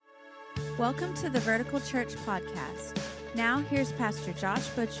Welcome to the Vertical Church Podcast. Now, here's Pastor Josh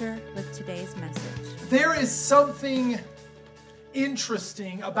Butcher with today's message. There is something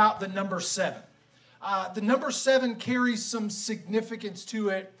interesting about the number 7. The number 7 carries some significance to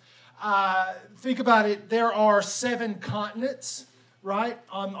it. Think about it. There are 7 continents, right,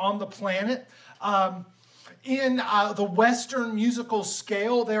 on the planet. In the Western musical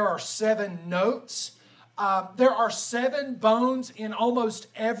scale, there are 7 notes. There are 7 bones in almost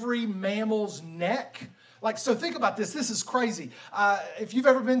every mammal's neck. So think about this. This is crazy. If you've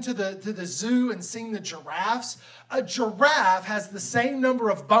ever been to the zoo and seen the giraffes, a giraffe has the same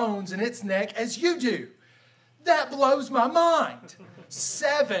number of bones in its neck as you do. That blows my mind.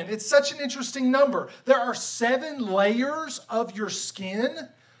 7. It's such an interesting number. There are 7 layers of your skin,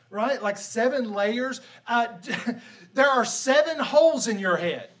 right? 7 layers. There are 7 holes in your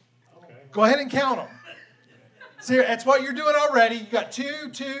head. Okay. Go ahead and count them. See, that's what you're doing already. You got 2,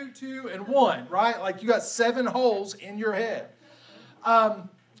 2, 2, and 1, right? You got 7 holes in your head.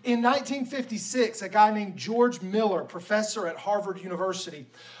 In 1956, a guy named George Miller, professor at Harvard University,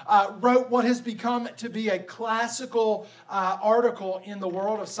 wrote what has become to be a classical article in the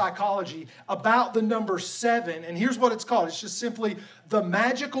world of psychology about the number 7. And here's what it's called. It's just simply the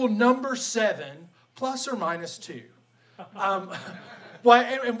magical number 7 plus or minus 2.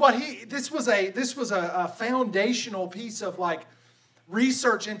 This was a foundational piece of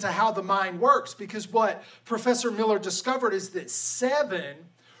research into how the mind works, because what Professor Miller discovered is that 7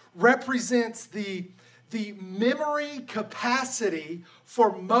 represents the memory capacity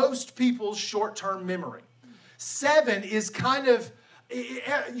for most people's short-term memory. 7 is kind of,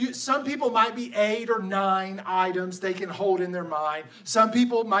 some people might be 8 or 9 items they can hold in their mind. Some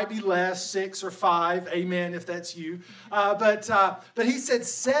people might be less, 6 or 5. Amen, if that's you. But he said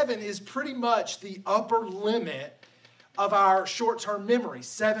 7 is pretty much the upper limit of our short-term memory,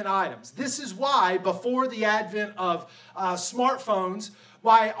 7 items. This is why, before the advent of smartphones,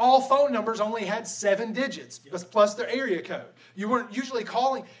 why all phone numbers only had 7 digits, plus their area code. You weren't usually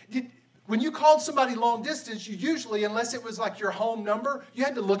calling. When you called somebody long distance, you usually, unless it was your home number, you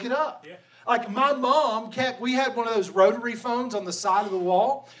had to look it up. Yeah. My mom we had one of those rotary phones on the side of the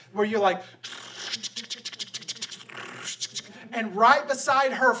wall where you're and right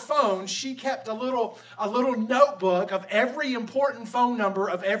beside her phone, she kept a little notebook of every important phone number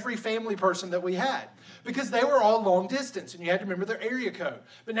of every family person that we had, because they were all long distance and you had to remember their area code.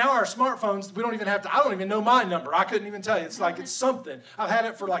 But now our smartphones, we don't even have to, I don't even know my number. I couldn't even tell you. It's something. I've had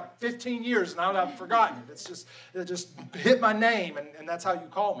it for 15 years and I've forgotten it. It just hit my name and that's how you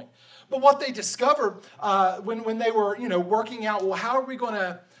call me. But what they discovered when they were, working out, well, how are we going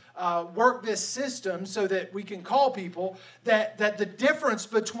to work this system so that we can call people, that the difference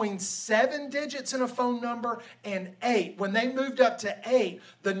between 7 digits in a phone number and 8, when they moved up to 8,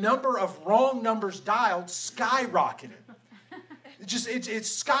 the number of wrong numbers dialed skyrocketed.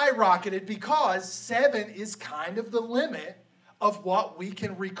 It's skyrocketed because 7 is kind of the limit of what we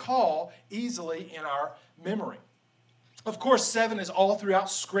can recall easily in our memory. Of course, 7 is all throughout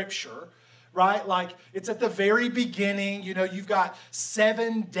Scripture. Right? It's at the very beginning. You've got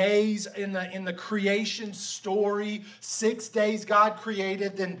 7 days in the creation story. 6 days God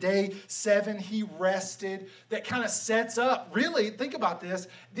created, then day 7 he rested. That kind of sets up, really, think about this,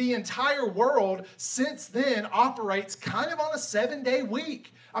 the entire world since then operates kind of on a 7-day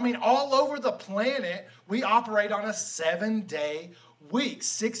week. All over the planet, we operate on a 7-day week.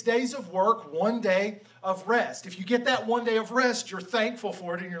 6 days of work, 1 day of rest. If you get that 1 day of rest, you're thankful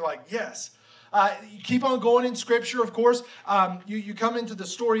for it and you're like, yes. You keep on going in Scripture, of course. You come into the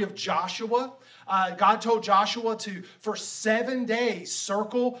story of Joshua. God told Joshua to, for 7 days,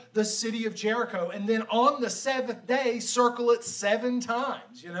 circle the city of Jericho. And then on the 7th day, circle it 7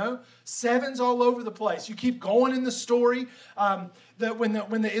 times, 7's all over the place. You keep going in the story. That when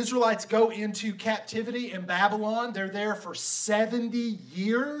the Israelites go into captivity in Babylon, they're there for 70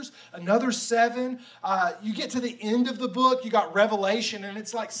 years, another 7. You get to the end of the book, you got Revelation, and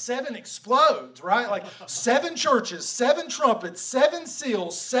it's 7 explodes, right? 7 churches, 7 trumpets, 7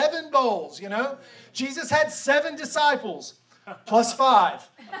 seals, 7 bowls, Jesus had 7 disciples, plus 5.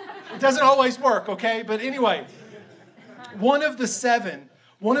 It doesn't always work, okay? But anyway, one of those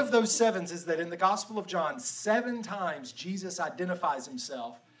 7s is that in the Gospel of John, 7 times Jesus identifies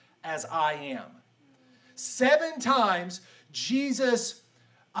himself as I am. 7 times Jesus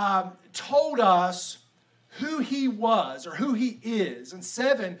told us who he was or who he is. And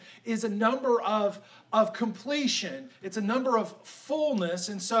 7 is a number of completion. It's a number of fullness.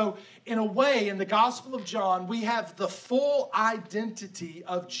 And so, in a way, in the Gospel of John, we have the full identity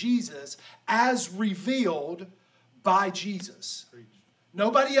of Jesus as revealed by Jesus.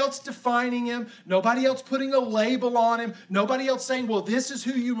 Nobody else defining him. Nobody else putting a label on him. Nobody else saying, well, this is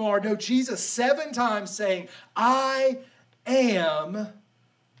who you are. No, Jesus 7 times saying, I am. And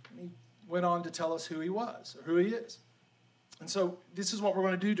he went on to tell us who he was or who he is. And so this is what we're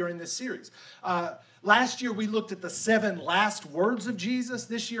going to do during this series. Last year we looked at the 7 last words of Jesus.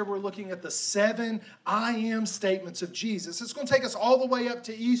 This year we're looking at the 7 I am statements of Jesus. It's going to take us all the way up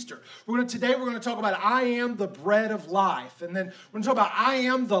to Easter. Today we're going to talk about I am the bread of life. And then we're going to talk about I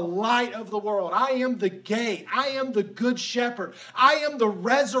am the light of the world. I am the gate. I am the good shepherd. I am the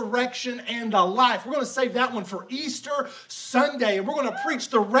resurrection and the life. We're going to save that one for Easter Sunday. And we're going to preach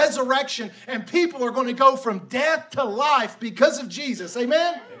the resurrection. And people are going to go from death to life because of Jesus.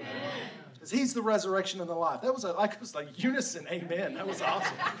 Amen? Because he's the resurrection and the life. It was like unison, amen. That was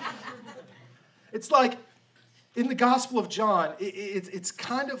awesome. It's like in the Gospel of John, it's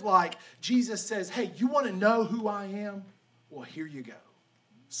kind of like Jesus says, hey, you want to know who I am? Well, here you go.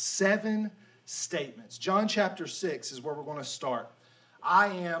 7 statements. John chapter 6 is where we're going to start. I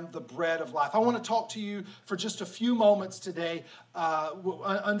am the bread of life. I want to talk to you for just a few moments today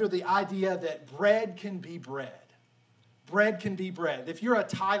under the idea that bread can be bread. Bread can be bread. If you're a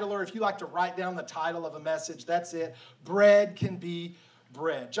titler, if you like to write down the title of a message, that's it. Bread can be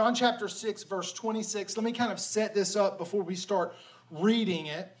bread. John chapter 6, verse 26. Let me kind of set this up before we start reading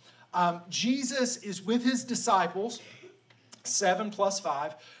it. Jesus is with his disciples, 7 plus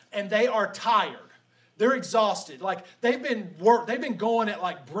 5, and they are tired. They're exhausted. Like they've been going at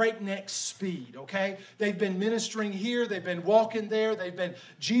like breakneck speed, okay? They've been ministering here, they've been walking there,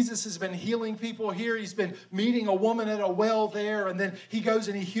 Jesus has been healing people here. He's been meeting a woman at a well there, and then he goes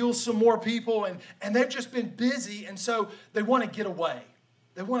and he heals some more people, and they've just been busy, and so they want to get away.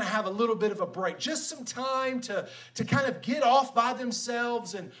 They want to have a little bit of a break, just some time to kind of get off by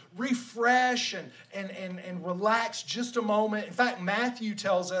themselves and refresh and relax just a moment. In fact, Matthew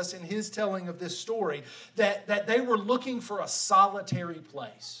tells us in his telling of this story that they were looking for a solitary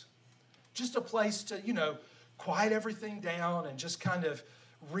place, just a place to, quiet everything down and just kind of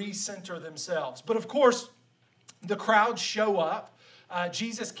recenter themselves. But of course, the crowds show up.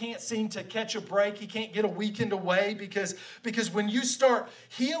 Jesus can't seem to catch a break. He can't get a weekend away because when you start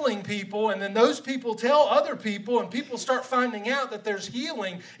healing people and then those people tell other people and people start finding out that there's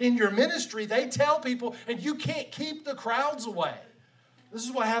healing in your ministry, they tell people and you can't keep the crowds away. This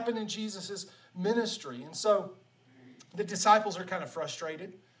is what happened in Jesus' ministry. And so the disciples are kind of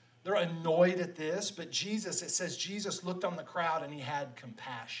frustrated. They're annoyed at this, but it says Jesus looked on the crowd and he had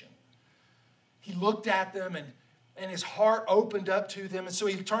compassion. He looked at them and his heart opened up to them. And so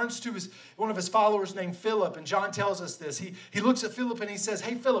he turns to one of his followers named Philip. And John tells us this. He looks at Philip and he says,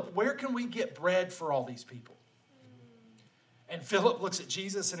 hey, Philip, where can we get bread for all these people? And Philip looks at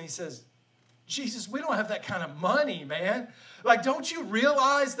Jesus and he says, Jesus, we don't have that kind of money, man. Like, don't you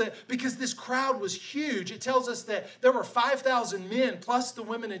realize that because this crowd was huge, it tells us that there were 5,000 men plus the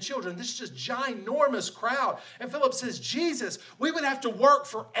women and children. This is just ginormous crowd. And Philip says, Jesus, we would have to work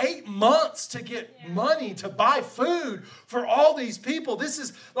for 8 months to get money to buy food for all these people. This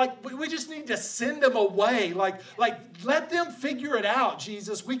is like, we just need to send them away. Like let them figure it out,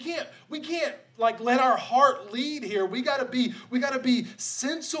 Jesus. We can't like let our heart lead here. We got to be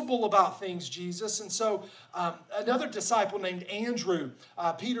sensible about things, Jesus. And so another disciple named Andrew,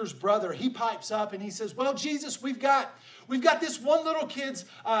 Peter's brother, he pipes up and he says, well, Jesus, we've got this one little kid's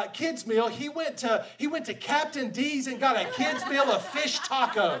meal. He went to Captain D's and got a kid's meal of fish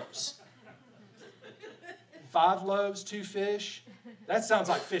tacos. 5 loaves, 2 fish. That sounds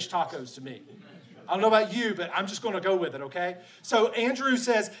like fish tacos to me. I don't know about you, but I'm just going to go with it, okay? So Andrew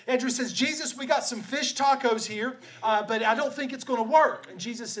says, Jesus, we got some fish tacos here, but I don't think it's going to work. And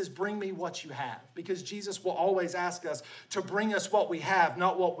Jesus says, bring me what you have. Because Jesus will always ask us to bring us what we have,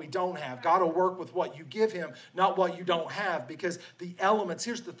 not what we don't have. God will work with what you give him, not what you don't have. Because the elements,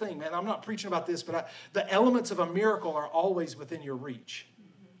 here's the thing, man, I'm not preaching about this, but the elements of a miracle are always within your reach.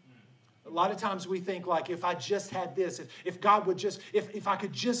 A lot of times we think like, if I just had this, if God would just, if I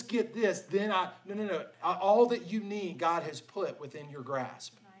could just get this, then no. All that you need, God has put within your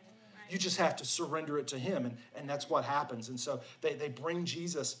grasp. You just have to surrender it to him, and that's what happens. And so they bring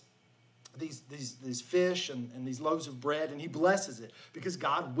Jesus these fish and these loaves of bread, and he blesses it because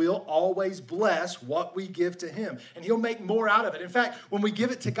God will always bless what we give to him, and he'll make more out of it. In fact, when we give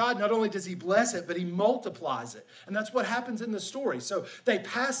it to God, not only does he bless it, but he multiplies it, and that's what happens in the story. So they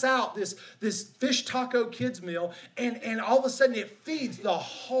pass out this fish taco kids meal, and all of a sudden it feeds the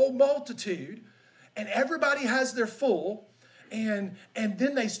whole multitude, and everybody has their full. And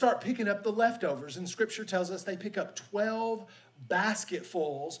then they start picking up the leftovers, and Scripture tells us they pick up 12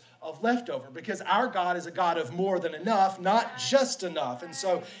 basketfuls of leftover, because our God is a God of more than enough, not just enough. And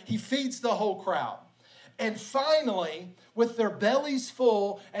so he feeds the whole crowd. And finally, with their bellies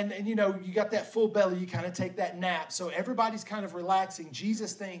full, and you know, you got that full belly, you kind of take that nap. So everybody's kind of relaxing.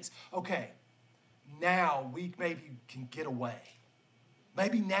 Jesus thinks, okay, now we maybe can get away.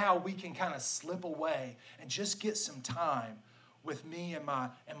 Maybe now we can kind of slip away and just get some time with me and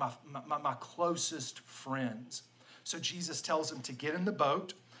my closest friends. So Jesus tells them to get in the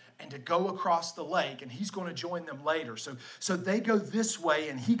boat and to go across the lake, and he's going to join them later. So they go this way,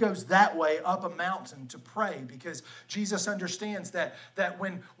 and he goes that way up a mountain to pray, because Jesus understands that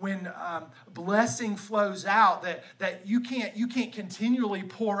when blessing flows out, that you can't continually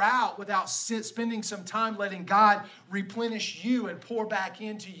pour out without spending some time letting God replenish you and pour back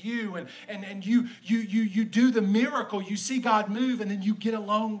into you, and you do the miracle. You see God move, and then you get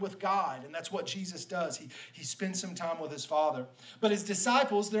alone with God, and that's what Jesus does. He spends some time with his Father. But his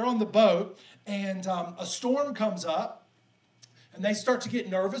disciples, they're on the boat, and a storm comes up, and they start to get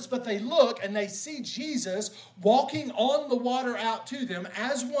nervous, but they look and they see Jesus walking on the water out to them,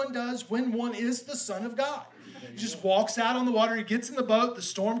 as one does when one is the Son of God. He just walks out on the water. He gets in the boat. The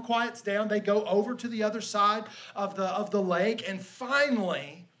storm quiets down. They go over to the other side of the lake, and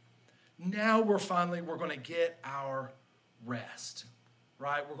finally, we're going to get our rest,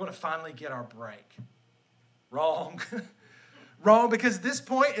 right? We're going to finally get our break. Wrong. Wrong, because at this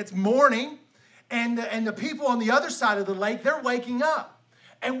point it's morning, and the people on the other side of the lake, they're waking up.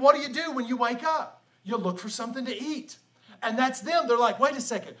 And what do you do when you wake up? You look for something to eat. And that's them. They're like, wait a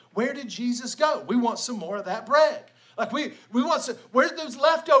second, where did Jesus go? We want some more of that bread. Like we want some, where did those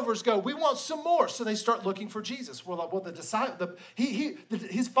leftovers go? We want some more. So they start looking for Jesus. Well,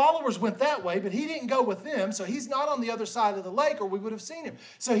 his followers went that way, but he didn't go with them. So he's not on the other side of the lake, or we would have seen him.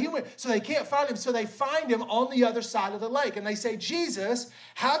 So they can't find him. So they find him on the other side of the lake. And they say, Jesus,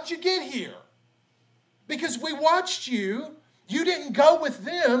 how'd you get here? Because we watched you. You didn't go with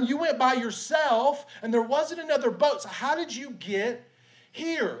them. You went by yourself, and there wasn't another boat. So how did you get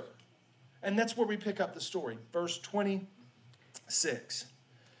here? And that's where we pick up the story. Verse 26.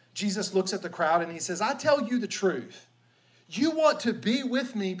 Jesus looks at the crowd and he says, I tell you the truth. You want to be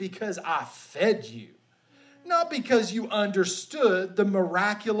with me because I fed you, not because you understood the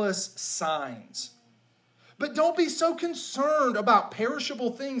miraculous signs. But don't be so concerned about perishable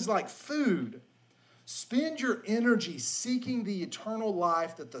things like food. Spend your energy seeking the eternal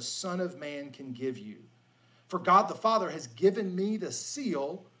life that the Son of Man can give you. For God the Father has given me the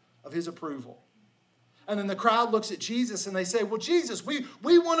seal of his approval. And then the crowd looks at Jesus and they say, well, Jesus, we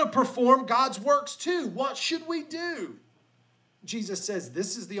want to perform God's works too. What should we do? Jesus says,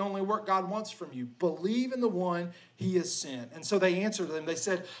 this is the only work God wants from you. Believe in the one he has sent. And so they answered them. They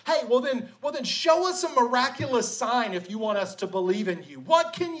said, hey, well then show us a miraculous sign if you want us to believe in you.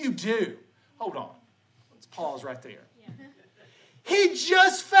 What can you do? Hold on. Let's pause right there. Yeah. He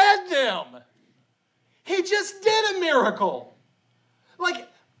just fed them. He just did a miracle. Like,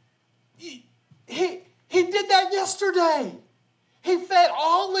 he did that yesterday. He fed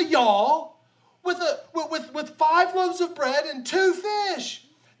all of y'all with 5 loaves of bread and 2 fish.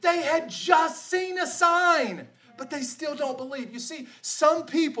 They had just seen a sign, but they still don't believe. You see, some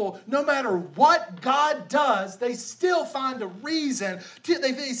people, no matter what God does, they still find a reason,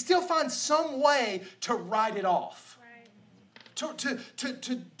 they still find some way to write it off,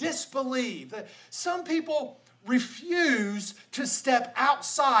 to disbelieve. Some people refuse to step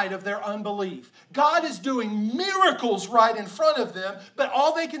outside of their unbelief. God is doing miracles right in front of them, but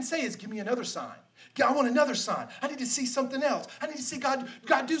all they can say is, give me another sign. I want another sign. I need to see something else. I need to see God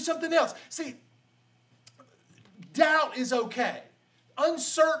do something else. See, doubt is okay.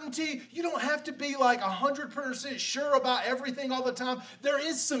 Uncertainty, you don't have to be like 100% sure about everything all the time. There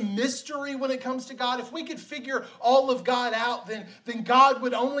is some mystery when it comes to God. If we could figure all of God out, then God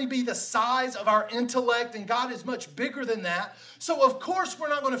would only be the size of our intellect, and God is much bigger than that. So of course we're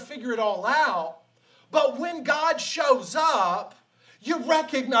not going to figure it all out. But when God shows up, you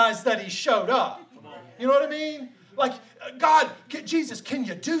recognize that he showed up. You know what I mean? Like, God, Jesus, can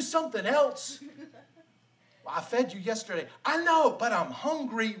you do something else? Well, I fed you yesterday. I know, but I'm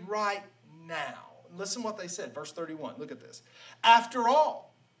hungry right now. Listen what they said. Verse 31. Look at this. After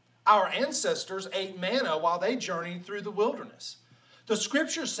all, our ancestors ate manna while they journeyed through the wilderness. The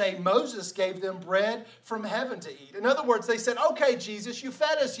scriptures say Moses gave them bread from heaven to eat. In other words, they said, okay, Jesus, you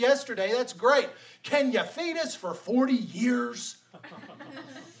fed us yesterday. That's great. Can you feed us for 40 years?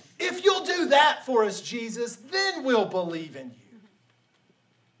 If you'll do that for us, Jesus, then we'll believe in you.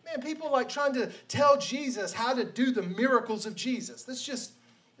 Man, people like trying to tell Jesus how to do the miracles of Jesus. It's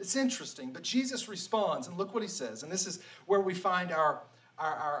It's interesting, but Jesus responds, and look what he says. And this is where we find our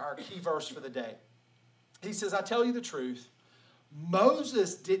key verse for the day. He says, I tell you the truth,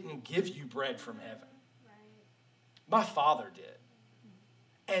 Moses didn't give you bread from heaven. My Father did.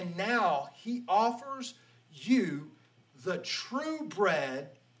 And now he offers you the true bread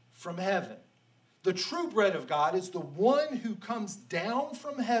from heaven. The true bread of God is the one who comes down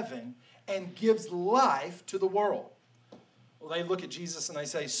from heaven and gives life to the world. Well, they look at Jesus and they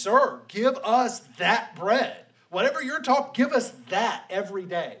say, Sir, give us that bread. Whatever you're talking, give us that every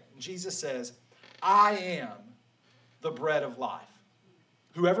day. And Jesus says, I am the bread of life.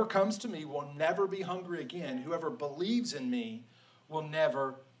 Whoever comes to me will never be hungry again. Whoever believes in me will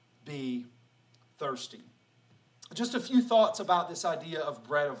never be thirsty. Just a few thoughts about this idea of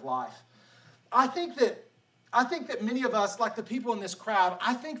bread of life. I think that many of us, like the people in this crowd,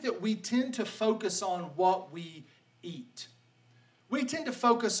 I think that we tend to focus on what we eat. We tend to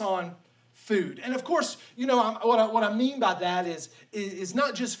focus on food. And of course, what I mean by that is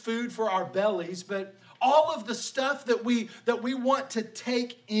not just food for our bellies, but all of the stuff that we want to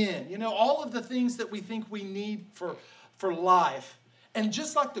take in. All of the things that we think we need for life. And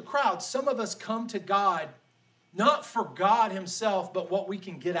just like the crowd, some of us come to God not for God himself, but what we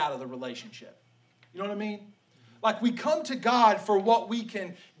can get out of the relationship. You know what I mean? Like we come to God for what we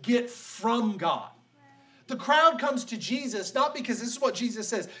can get from God. The crowd comes to Jesus not because, this is what Jesus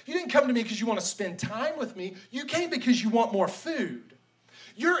says, you didn't come to me because you want to spend time with me. You came because you want more food.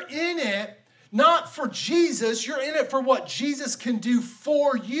 You're in it not for Jesus. You're in it for what Jesus can do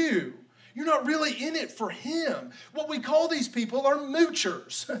for you. You're not really in it for him. What we call these people are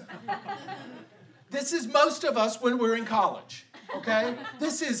moochers. This is most of us when we're in college, okay?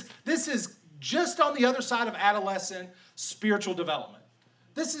 This is just on the other side of adolescent spiritual development.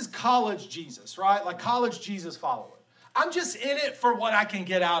 This is college Jesus, right? Like college Jesus follower. I'm just in it for what I can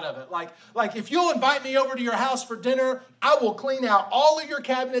get out of it. Like if you'll invite me over to your house for dinner, I will clean out all of your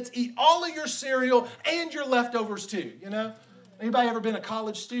cabinets, eat all of your cereal, and your leftovers too, Anybody ever been a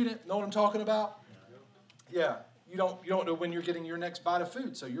college student? Know what I'm talking about? Yeah. You don't know when you're getting your next bite of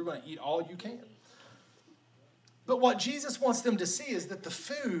food, so you're going to eat all you can. But what Jesus wants them to see is that the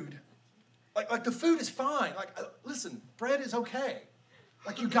food, like the food is fine. Listen, bread is okay.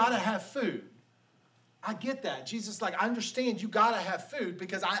 You got to have food. I get that. Jesus, I understand you got to have food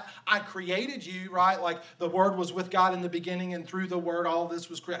because I created you, right? The Word was with God in the beginning, and through the Word, all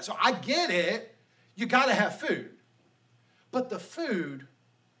this was created. So I get it. You got to have food. But the food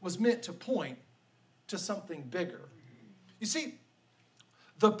was meant to point to something bigger. You see,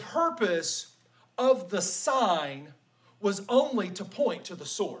 the purpose of the sign was only to point to the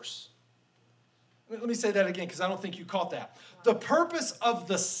source. Let me say that again because I don't think you caught that. The purpose of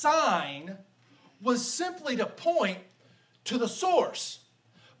the sign was simply to point to the source.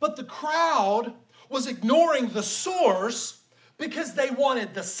 But the crowd was ignoring the source because they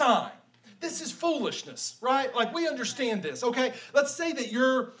wanted the sign. This is foolishness, right? We understand this, okay? Let's say that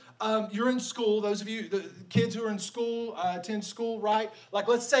you're in school. Those of you, the kids who are in school, attend school, right?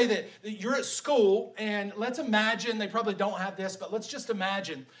 Let's say that you're at school, and let's imagine, they probably don't have this, but let's just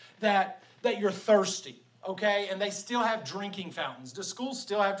imagine that you're thirsty, okay? And they still have drinking fountains. Do schools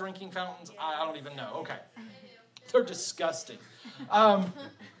still have drinking fountains? I don't even know. Okay. They're disgusting.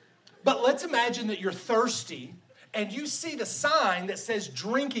 But let's imagine that you're thirsty, and you see the sign that says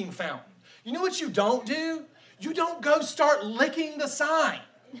drinking fountain. You know what you don't do? You don't go start licking the sign.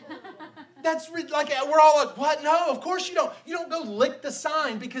 That's we're all like, what? No, of course you don't. You don't go lick the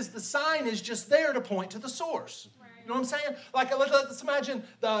sign because the sign is just there to point to the source. You know what I'm saying? Let's imagine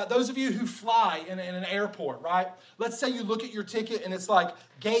those of you who fly in an airport, right? Let's say you look at your ticket and it's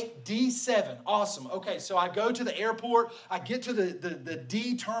gate D7. Awesome. Okay, so I go to the airport. I get to the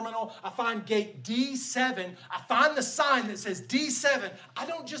D terminal. I find gate D7. I find the sign that says D7. I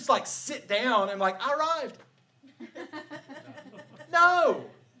don't just sit down and I arrived. No,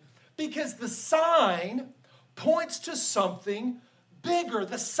 because the sign points to something bigger.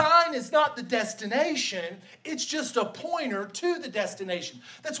 The sign is not the destination. It's just a pointer to the destination.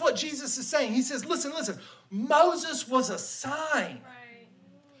 That's what Jesus is saying. He says, listen, Moses was a sign. Right.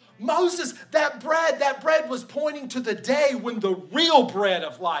 Moses, that bread was pointing to the day when the real bread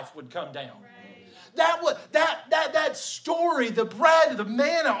of life would come down. Right. That story, the bread, the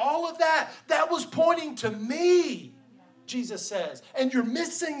manna, all of that was pointing to me, Jesus says. And you're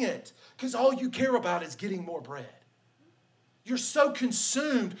missing it because all you care about is getting more bread. You're so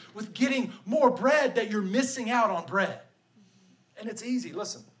consumed with getting more bread that you're missing out on bread. And it's easy,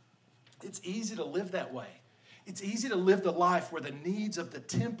 listen, it's easy to live that way. It's easy to live the life where the needs of the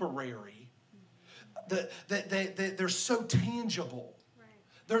temporary, they're so tangible.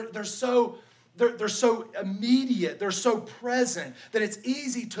 They're so immediate, they're so present that it's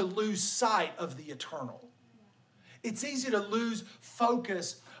easy to lose sight of the eternal. It's easy to lose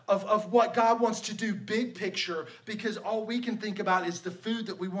focus of what God wants to do big picture because all we can think about is the food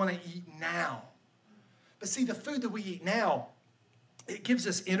that we want to eat now. But see, the food that we eat now, it gives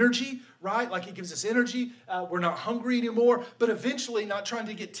us energy, right? Like it gives us energy. We're not hungry anymore. But eventually, not trying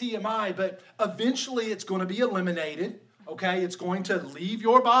to get TMI, but eventually it's going to be eliminated, okay? It's going to leave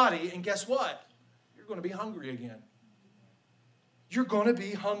your body. And guess what? You're going to be hungry again. You're going to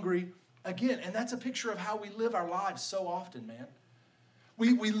be hungry again. And that's a picture of how we live our lives so often, man.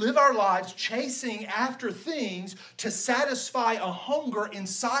 We live our lives chasing after things to satisfy a hunger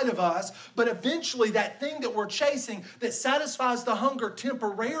inside of us, but eventually that thing that we're chasing that satisfies the hunger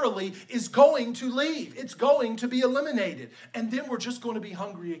temporarily is going to leave. It's going to be eliminated. And then we're just going to be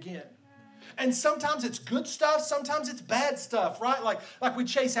hungry again. And sometimes it's good stuff, sometimes it's bad stuff, right? Like we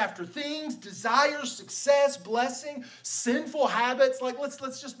chase after things, desires, success, blessing, sinful habits. Like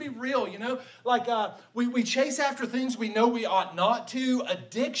let's just be real, you know? Like we chase after things we know we ought not to,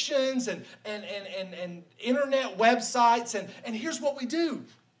 addictions and internet websites, and here's what we do.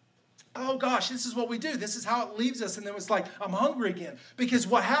 Oh gosh, this is what we do. This is how it leaves us. And then it's like, I'm hungry again. Because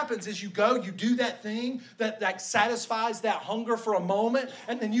what happens is you do that thing that satisfies that hunger for a moment,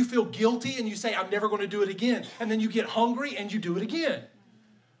 and then you feel guilty and you say, I'm never going to do it again. And then you get hungry and you do it again.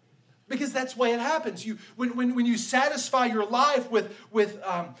 Because that's the way it happens. When you satisfy your life with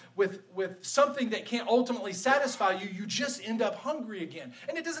something that can't ultimately satisfy you, you just end up hungry again.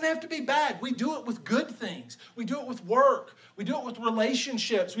 And it doesn't have to be bad. We do it with good things. We do it with work. We do it with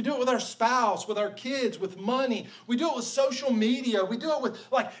relationships. We do it with our spouse, with our kids, with money. We do it with social media. We do it with,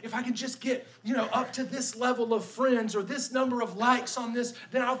 like, if I can just get, up to this level of friends or this number of likes on this,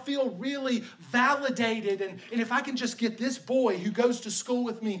 then I'll feel really validated. And if I can just get this boy who goes to school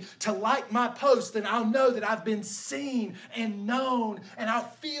with me to like my post, then I'll know that I've been seen and known, and I'll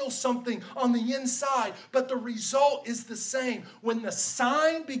feel something on the inside. But the result is the same. When the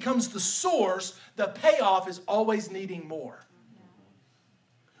sign becomes the source, the payoff is always needing more.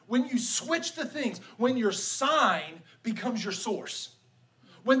 When you switch the things, when your sign becomes your source,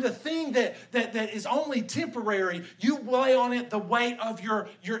 when the thing that is only temporary, you lay on it the weight of your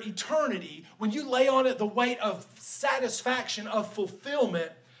eternity, when you lay on it the weight of satisfaction, of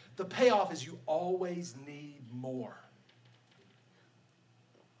fulfillment, the payoff is you always need more.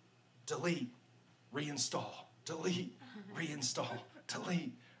 Delete, reinstall, delete, reinstall,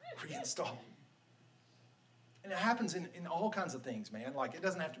 delete, reinstall. And it happens in all kinds of things, man. Like, it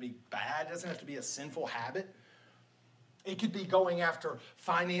doesn't have to be bad. It doesn't have to be a sinful habit. It could be going after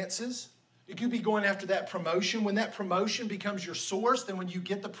finances. It could be going after that promotion. When that promotion becomes your source, then when you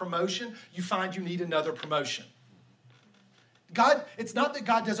get the promotion, you find you need another promotion. God, it's not that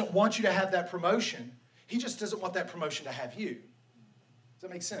God doesn't want you to have that promotion. He just doesn't want that promotion to have you. Does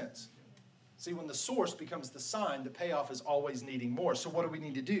that make sense? See, when the source becomes the sign, the payoff is always needing more. So what do we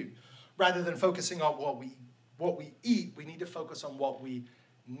need to do? Rather than focusing on what we eat, we need to focus on what we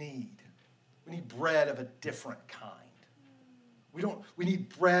need. We need bread of a different kind. We need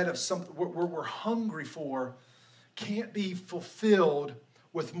bread of something we're hungry for, can't be fulfilled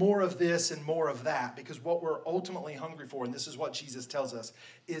with more of this and more of that, because what we're ultimately hungry for, and this is what Jesus tells us,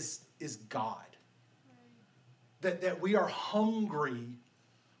 is God. That we are hungry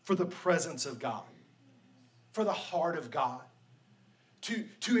for the presence of God, for the heart of God,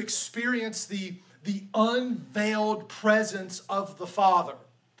 to experience the unveiled presence of the Father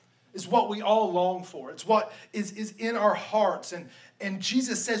is what we all long for. It's what is in our hearts. And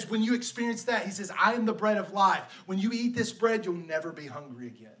Jesus says, when you experience that, he says, I am the bread of life. When you eat this bread, you'll never be hungry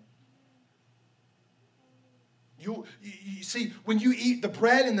again. You see, when you eat the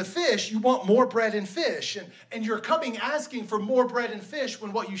bread and the fish, you want more bread and fish. And you're coming asking for more bread and fish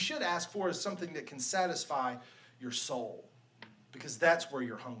when what you should ask for is something that can satisfy your soul. Because that's where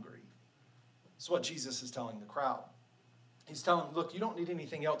you're hungry. That's what Jesus is telling the crowd. He's telling them, look, you don't need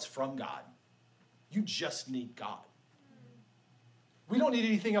anything else from God. You just need God. We don't need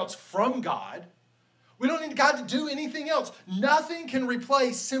anything else from God. We don't need God to do anything else. Nothing can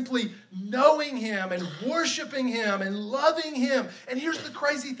replace simply knowing him and worshiping him and loving him. And here's the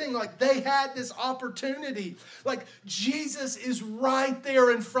crazy thing, like they had this opportunity. Like Jesus is right there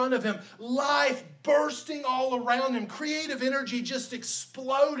in front of him. Life bursting all around him. Creative energy just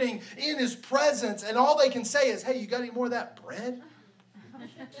exploding in his presence. And all they can say is, hey, you got any more of that bread?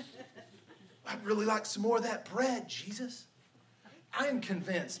 I'd really like some more of that bread, Jesus. I am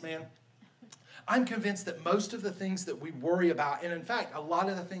convinced, man. I'm convinced that most of the things that we worry about, and in fact, a lot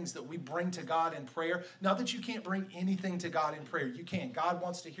of the things that we bring to God in prayer, not that you can't bring anything to God in prayer. You can. God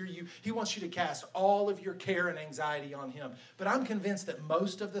wants to hear you. He wants you to cast all of your care and anxiety on Him. But I'm convinced that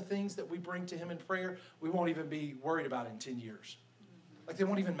most of the things that we bring to Him in prayer, we won't even be worried about in 10 years. Like they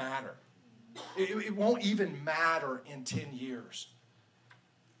won't even matter. It won't even matter in 10 years.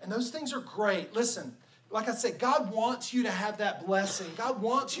 And those things are great. Listen, like I said, God wants you to have that blessing. God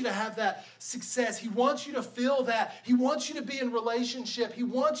wants you to have that success. He wants you to feel that. He wants you to be in relationship. He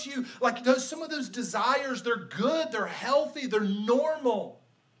wants you, like some of those desires, they're good, they're healthy, they're normal.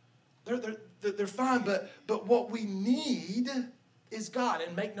 They're fine, but what we need is God.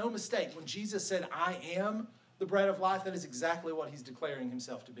 And make no mistake, when Jesus said, I am the bread of life, that is exactly what He's declaring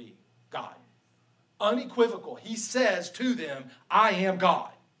Himself to be, God. Unequivocal. He says to them, I am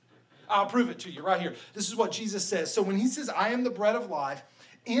God. I'll prove it to you right here. This is what Jesus says. So when He says, I am the bread of life,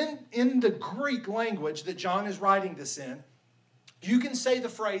 in the Greek language that John is writing this in, you can say the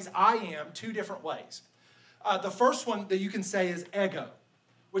phrase, I am, two different ways. The first one that you can say is ego,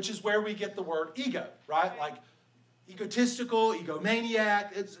 which is where we get the word ego, right? Like egotistical, egomaniac,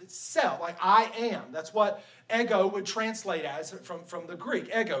 it's self, like I am. That's what ego would translate as from the Greek.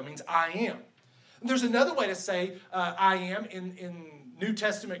 Ego means I am. And there's another way to say I am in New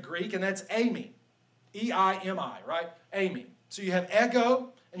Testament Greek, and that's eimi. E-I-M-I, right? Eimi. So you have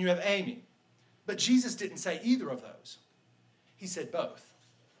ego and you have eimi. But Jesus didn't say either of those. He said both.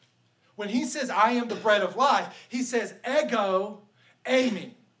 When He says, I am the bread of life, He says ego,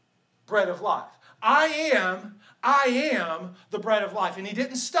 eimi, bread of life. I am the bread of life. And He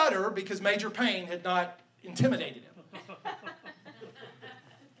didn't stutter because major pain had not intimidated Him.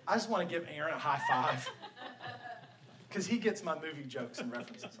 I just want to give Aaron a high five. Because he gets my movie jokes and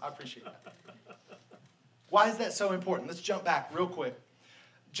references. I appreciate that. Why is that so important? Let's jump back real quick.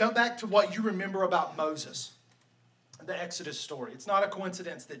 Jump back to what you remember about Moses, the Exodus story. It's not a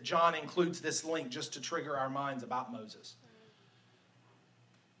coincidence that John includes this link just to trigger our minds about Moses.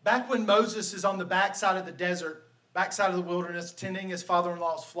 Back when Moses is on the backside of the desert, backside of the wilderness, tending his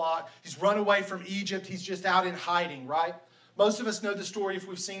father-in-law's flock, he's run away from Egypt. He's just out in hiding, right? Most of us know the story. If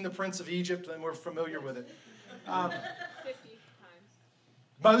we've seen The Prince of Egypt, then we're familiar with it. 50 times.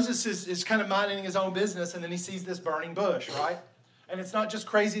 Moses is kind of minding his own business, and then he sees this burning bush, right? And it's not just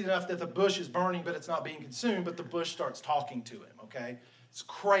crazy enough that the bush is burning, but it's not being consumed, but the bush starts talking to him, okay? It's a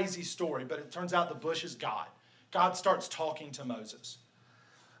crazy story, but it turns out the bush is God. God starts talking to Moses.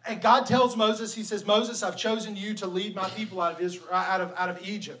 And God tells Moses, He says, Moses, I've chosen you to lead my people out of Israel, out of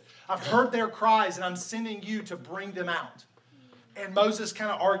Egypt. I've heard their cries, and I'm sending you to bring them out. And Moses kind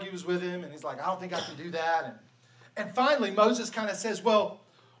of argues with him, and he's like, I don't think I can do that. And finally, Moses kind of says, well,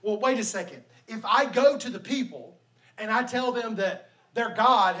 wait a second. If I go to the people and I tell them that their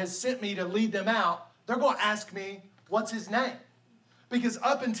God has sent me to lead them out, they're going to ask me, what's His name? Because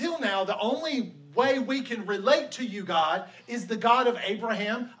up until now, the only way we can relate to you, God, is the God of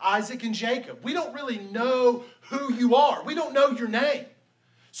Abraham, Isaac, and Jacob. We don't really know who you are. We don't know your name.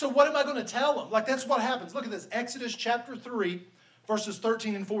 So what am I going to tell them? Like, that's what happens. Look at this. Exodus chapter 3, verses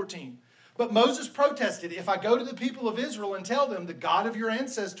 13 and 14. But Moses protested, if I go to the people of Israel and tell them the God of your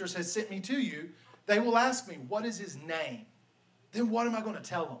ancestors has sent me to you, they will ask me, what is His name? Then what am I going to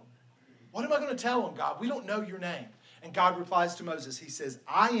tell them? What am I going to tell them, God? We don't know your name. And God replies to Moses. He says,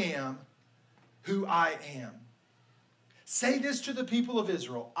 I am who I am. Say this to the people of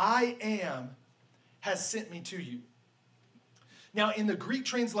Israel. I am has sent me to you. Now, in the Greek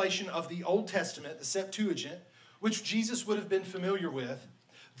translation of the Old Testament, the Septuagint, which Jesus would have been familiar with,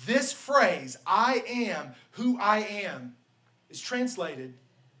 this phrase, I am who I am, is translated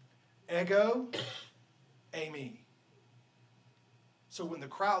ego, eimi. So when the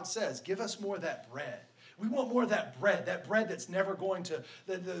crowd says, give us more of that bread, we want more of that bread that's never going to,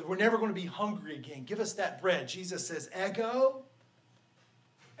 we're never going to be hungry again. Give us that bread. Jesus says, ego,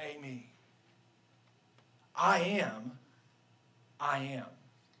 eimi. I am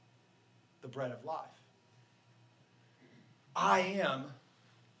the bread of life. I am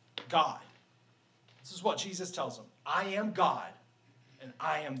God. This is what Jesus tells them. I am God, and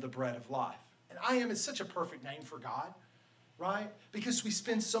I am the bread of life. And I am is such a perfect name for God, right? Because we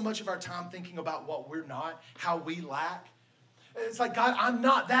spend so much of our time thinking about what we're not, how we lack. It's like, God, I'm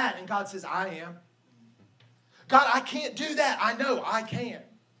not that. And God says, I am. God, I can't do that. I know I can.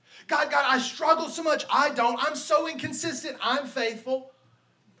 God, I struggle so much. I don't. I'm so inconsistent. I'm faithful.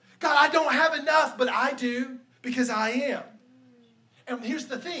 God, I don't have enough, but I do because I am. And here's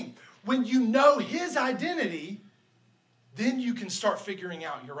the thing. When you know His identity, then you can start figuring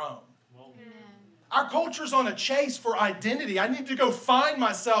out your own. Our culture's on a chase for identity. I need to go find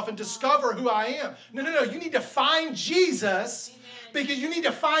myself and discover who I am. No. You need to find Jesus because you need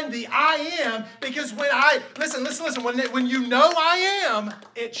to find the I am because listen. When you know I am,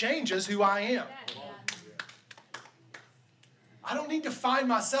 it changes who I am. I don't need to find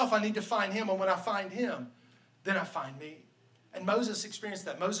myself. I need to find him. And when I find him, then I find me. And Moses experienced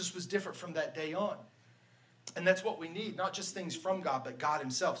that. Moses was different from that day on. And that's what we need, not just things from God, but God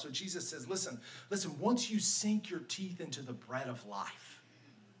himself. So Jesus says, listen, once you sink your teeth into the bread of life,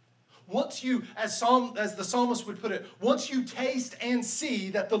 once you, as the psalmist would put it, once you taste and see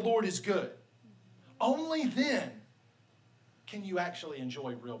that the Lord is good, only then can you actually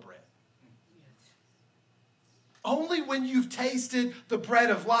enjoy real bread. Only when you've tasted the bread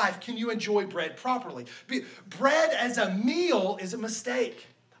of life can you enjoy bread properly. Bread as a meal is a mistake.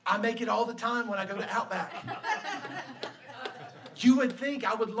 I make it all the time when I go to Outback. You would think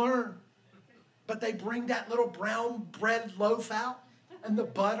I would learn, but they bring that little brown bread loaf out and the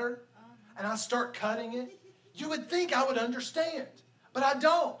butter, and I start cutting it. You would think I would understand, but I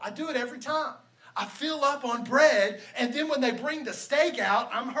don't. I do it every time. I fill up on bread, and then when they bring the steak out,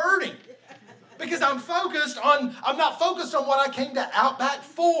 I'm hurting because I'm not focused on what I came to Outback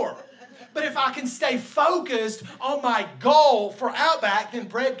for. But if I can stay focused on my goal for Outback, then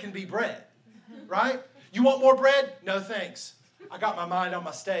bread can be bread, right? You want more bread? No, thanks. I got my mind on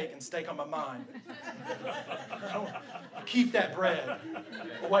my steak and steak on my mind. Keep that bread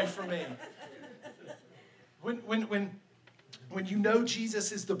away from me. When you know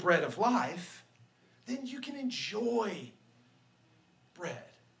Jesus is the bread of life, then you can enjoy bread.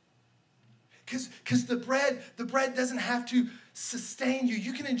 Because the bread doesn't have to sustain you.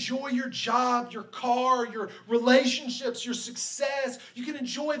 You can enjoy your job, your car, your relationships, your success. You can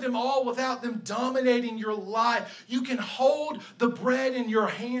enjoy them all without them dominating your life. You can hold the bread in your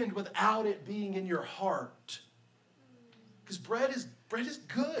hand without it being in your heart. Because bread is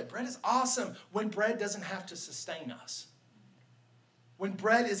good. Bread is awesome when bread doesn't have to sustain us. When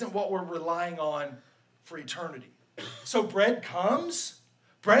bread isn't what we're relying on for eternity. So bread comes,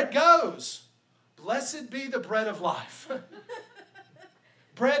 bread goes. Blessed be the bread of life.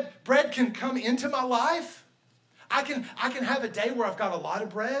 Bread can come into my life. I can have a day where I've got a lot of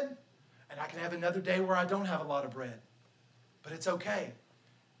bread, and I can have another day where I don't have a lot of bread. But it's okay,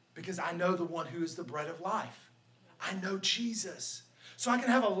 because I know the one who is the bread of life. I know Jesus. So I can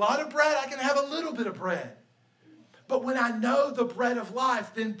have a lot of bread, I can have a little bit of bread. But when I know the bread of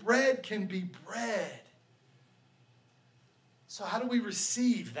life, then bread can be bread. So how do we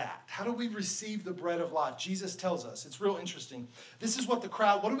receive that? How do we receive the bread of life? Jesus tells us. It's real interesting. This is what do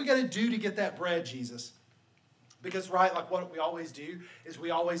we got to do to get that bread, Jesus? Because, right, like what we always do is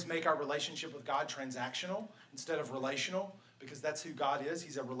we always make our relationship with God transactional instead of relational, because that's who God is.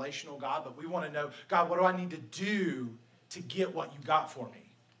 He's a relational God. But we want to know, God, what do I need to do to get what you got for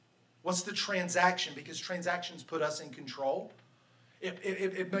me? What's the transaction? Because transactions put us in control.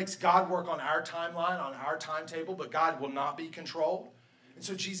 It makes God work on our timeline, on our timetable, but God will not be controlled. And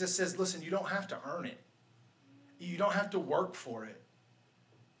so Jesus says, listen, you don't have to earn it. You don't have to work for it.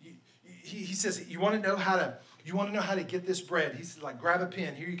 He says, you want to know how to get this bread. He says, like, grab a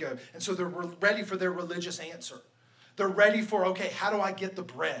pen, here you go. And so they're ready for their religious answer. They're ready for, okay, how do I get the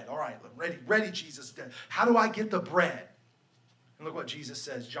bread? All right, ready, Jesus. How do I get the bread? And look what Jesus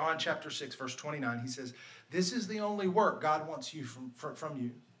says. John chapter 6, verse 29. He says, this is the only work God wants you from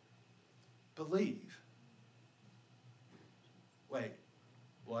you. Believe. Wait,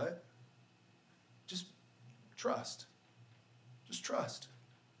 what? Just trust. Just trust.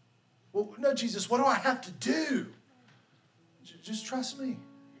 Well, no, Jesus, what do I have to do? Just trust me.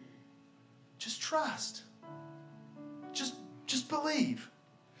 Just trust. Just believe.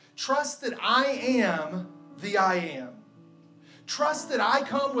 Trust that I am the I am. Trust that I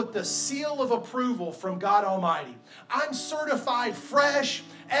come with the seal of approval from God Almighty. I'm certified fresh,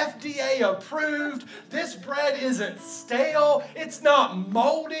 FDA approved. This bread isn't stale. It's not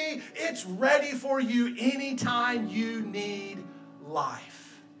moldy. It's ready for you anytime you need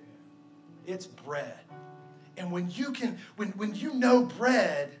life. It's bread. And when you know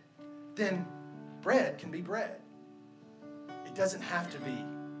bread, then bread can be bread. It doesn't have to be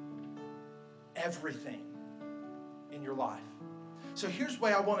everything in your life. So here's the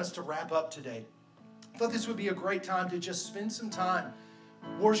way I want us to wrap up today. I thought this would be a great time to just spend some time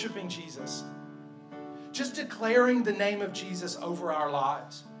worshiping Jesus. Just declaring the name of Jesus over our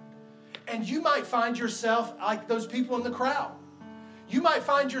lives. And you might find yourself like those people in the crowd. You might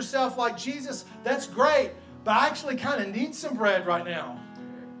find yourself like, Jesus, that's great, but I actually kind of need some bread right now.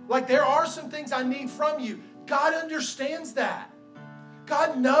 Like there are some things I need from you. God understands that.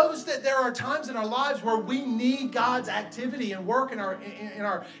 God knows that there are times in our lives where we need God's activity and work in our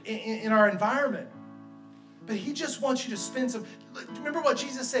environment. But He just wants you to spend some... Remember what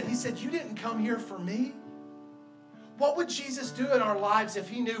Jesus said? He said, you didn't come here for me. What would Jesus do in our lives if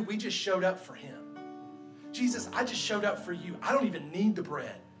He knew we just showed up for Him? Jesus, I just showed up for you. I don't even need the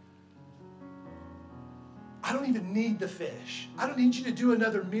bread. I don't even need the fish. I don't need you to do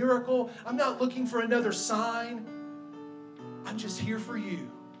another miracle. I'm not looking for another sign. I'm just here for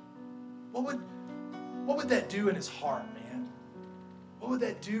you. What would that do in His heart, man? What would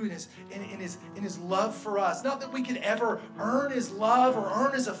that do in his love for us? Not that we could ever earn His love or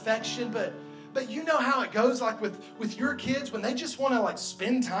earn His affection, but you know how it goes, like with your kids when they just want to like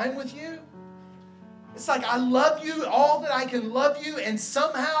spend time with you. It's like, I love you all that I can love you, and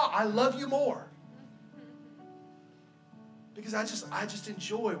somehow I love you more. Because I just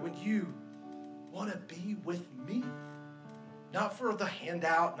enjoy when you want to be with me. Not for the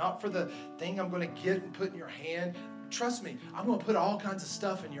handout, not for the thing I'm going to get and put in your hand. Trust me, I'm going to put all kinds of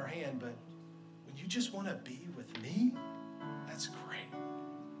stuff in your hand, but when you just want to be with me, that's great.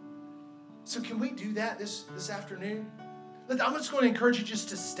 So can we do that this afternoon? I'm just going to encourage you just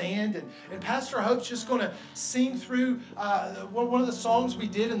to stand, and Pastor Hope's just going to sing through one of the songs we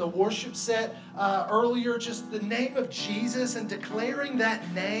did in the worship set earlier, just the name of Jesus and declaring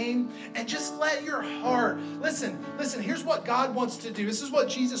that name, and just let your heart, listen, here's what God wants to do. This is what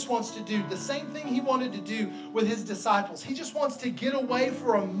Jesus wants to do. The same thing He wanted to do with His disciples. He just wants to get away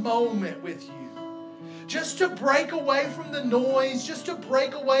for a moment with you. Just to break away from the noise, just to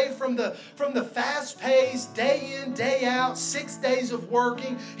break away from the fast-paced, day in, day out, 6 days of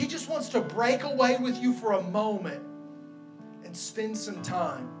working. He just wants to break away with you for a moment and spend some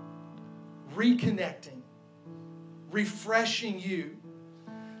time reconnecting, refreshing you.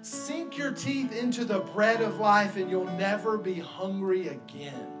 Sink your teeth into the bread of life and you'll never be hungry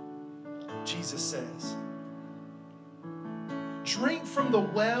again, Jesus says. Drink from the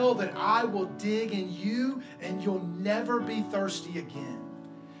well that I will dig in you, and you'll never be thirsty again.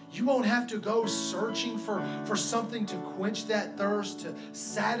 You won't have to go searching for something to quench that thirst, to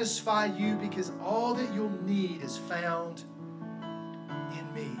satisfy you, because all that you'll need is found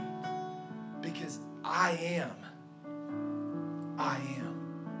in me. Because I am.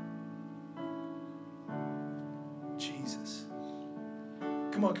 Jesus.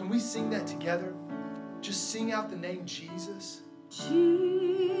 Come on, can we sing that together? Just sing out the name Jesus.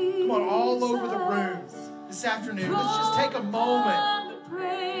 Come on, all over the room this afternoon. Let's just take a moment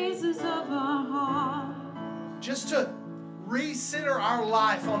just to recenter our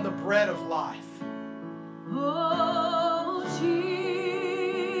life on the bread of life. Oh,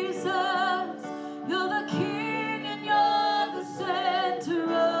 Jesus, you're the King and you're the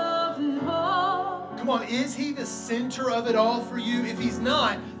center of it all. Come on, is He the center of it all for you? If He's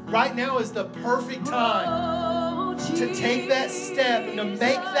not, right now is the perfect time to take that step and to make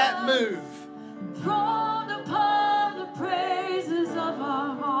that move. Thrown upon the praises of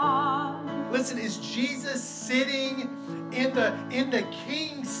our heart. Listen, is Jesus sitting in the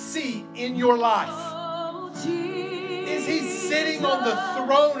king's seat in your life? Is He sitting on the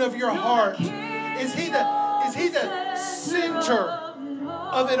throne of your heart? Is He the center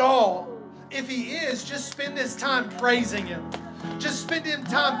of it all? If He is, just spend this time praising Him. Just spend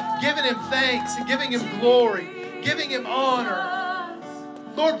time giving Him thanks and giving Him glory, giving Him honor.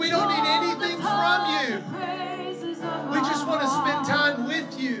 Lord, we don't need anything from you. We just want to spend time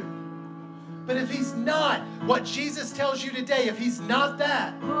with you. But if He's not what Jesus tells you today, if He's not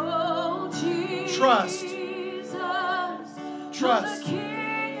that, trust. Trust.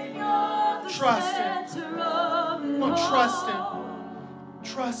 Trust Him. Come on, trust Him.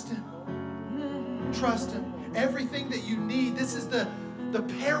 Trust Him. Trust Him. Everything that you need. This is the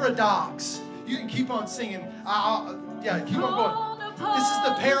paradox. You can keep on singing. Keep on going. This is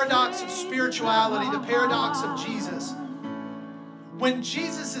the paradox of spirituality, the paradox of Jesus. When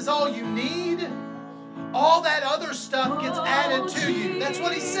Jesus is all you need, all that other stuff gets added to you. That's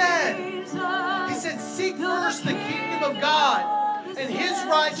what He said. He said, seek first the kingdom of God and His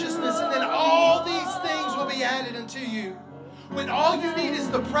righteousness, and then all these things will be added unto you. When all you need is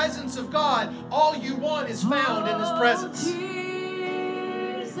the presence of God, all you want is found in His presence.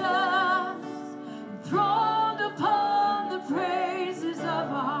 Jesus, throned upon the praises of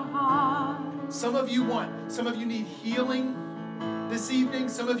our heart. Some of you need healing this evening.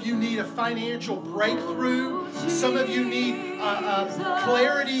 Some of you need a financial breakthrough. Some of you need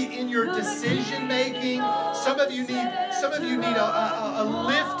clarity in your decision making. Some of you need a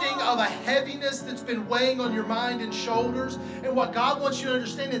lifting of a heaviness that's been weighing on your mind and shoulders. And what God wants you to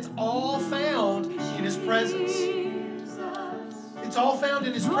understand, it's all found in His presence. It's all found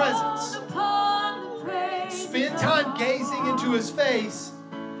in His presence. Spend time gazing into His face,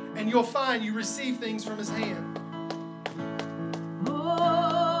 and you'll find you receive things from His hand.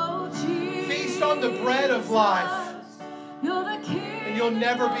 Feast on the bread of life, and you'll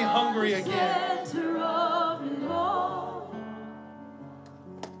never be hungry again.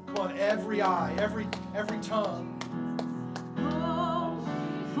 Come on, every eye, every tongue.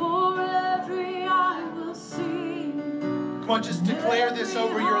 For every eye will see. Come on, just declare this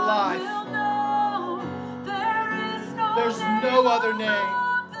over your life. There's no other name.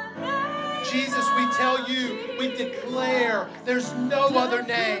 Jesus, we tell you, we declare there's no other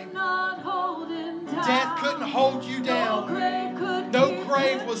name. Death couldn't hold you down. No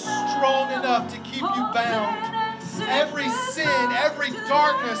grave was strong enough to keep you bound. Every sin, every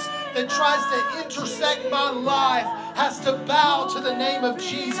darkness that tries to intersect my life has to bow to the name of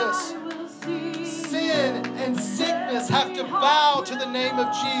Jesus. Sin and sickness have to bow to the name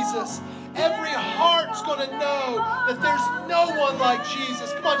of Jesus. Every heart's going to know that there's no one like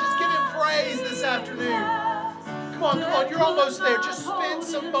Jesus. Come on, just give Him praise this afternoon. Come on, you're almost there. Just spend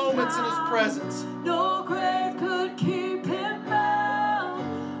some moments in His presence. No grave could keep Him bound.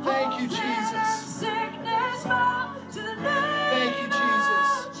 Thank you, Jesus. Sickness bow to the name. Thank you,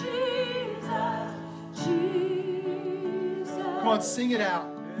 Jesus. Come on, sing it out.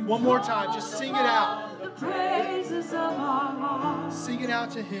 One more time, just sing it out. The praises of our hearts. Sing it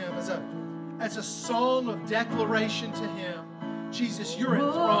out to Him as a song of declaration to Him. Jesus, you're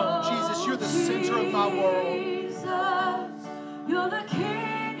enthroned. Jesus, you're the center of my world. You're the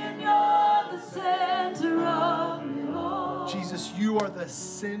King and you're the center of it all. Jesus, you are the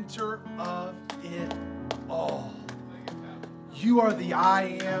center of it all. You are the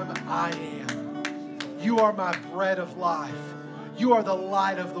I am. You are my bread of life. You are the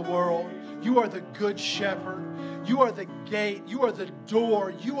light of the world. You are the good shepherd. You are the gate. You are the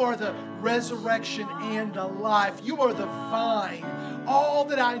door. You are the resurrection and the life. You are the vine. All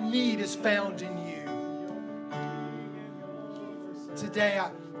that I need is found in you.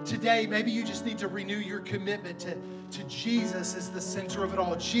 Today, maybe you just need to renew your commitment to Jesus as the center of it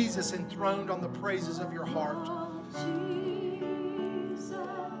all. Jesus enthroned on the praises of your heart.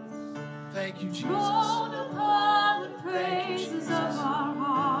 Thank you, Jesus. Thank you, Jesus.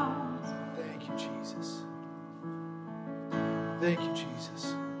 Thank you, Jesus. Thank you,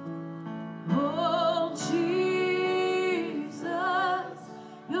 Jesus. Oh, Jesus,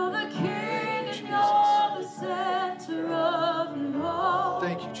 you're the King and you're the center of it all.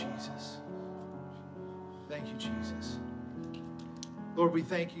 Thank you, Jesus. Thank you, Jesus. Lord, we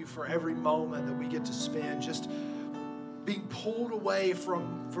thank you for every moment that we get to spend just being pulled away for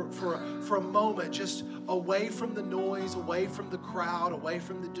a moment, just away from the noise, away from the crowd, away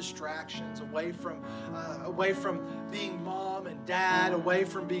from the distractions, away from being mom and dad, away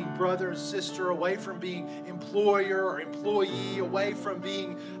from being brother and sister, away from being employer or employee, away from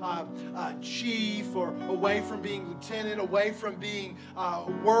being chief, or away from being lieutenant, away from being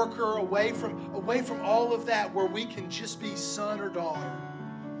worker, away from all of that, where we can just be son or daughter.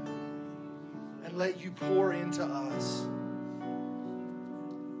 And let you pour into us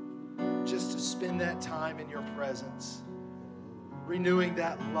just to spend that time in your presence, renewing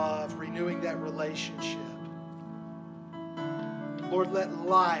that love, renewing that relationship. Lord, let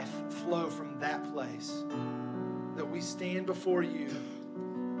life flow from that place, that we stand before you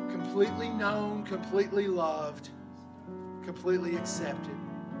completely known, completely loved, completely accepted,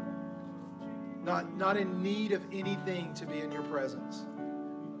 not in need of anything to be in your presence.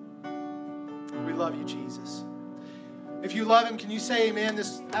 We love you, Jesus. If you love Him, can you say amen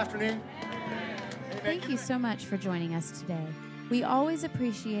this afternoon? Amen. Thank you so much for joining us today. We always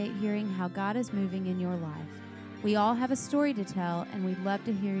appreciate hearing how God is moving in your life. We all have a story to tell, and we'd love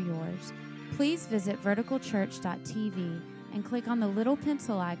to hear yours. Please visit verticalchurch.tv and click on the little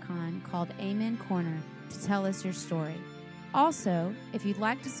pencil icon called Amen Corner to tell us your story. Also, if you'd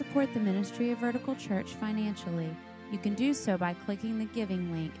like to support the ministry of Vertical Church financially, you can do so by clicking the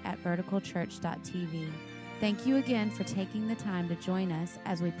giving link at verticalchurch.tv. Thank you again for taking the time to join us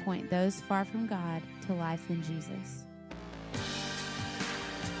as we point those far from God to life in Jesus.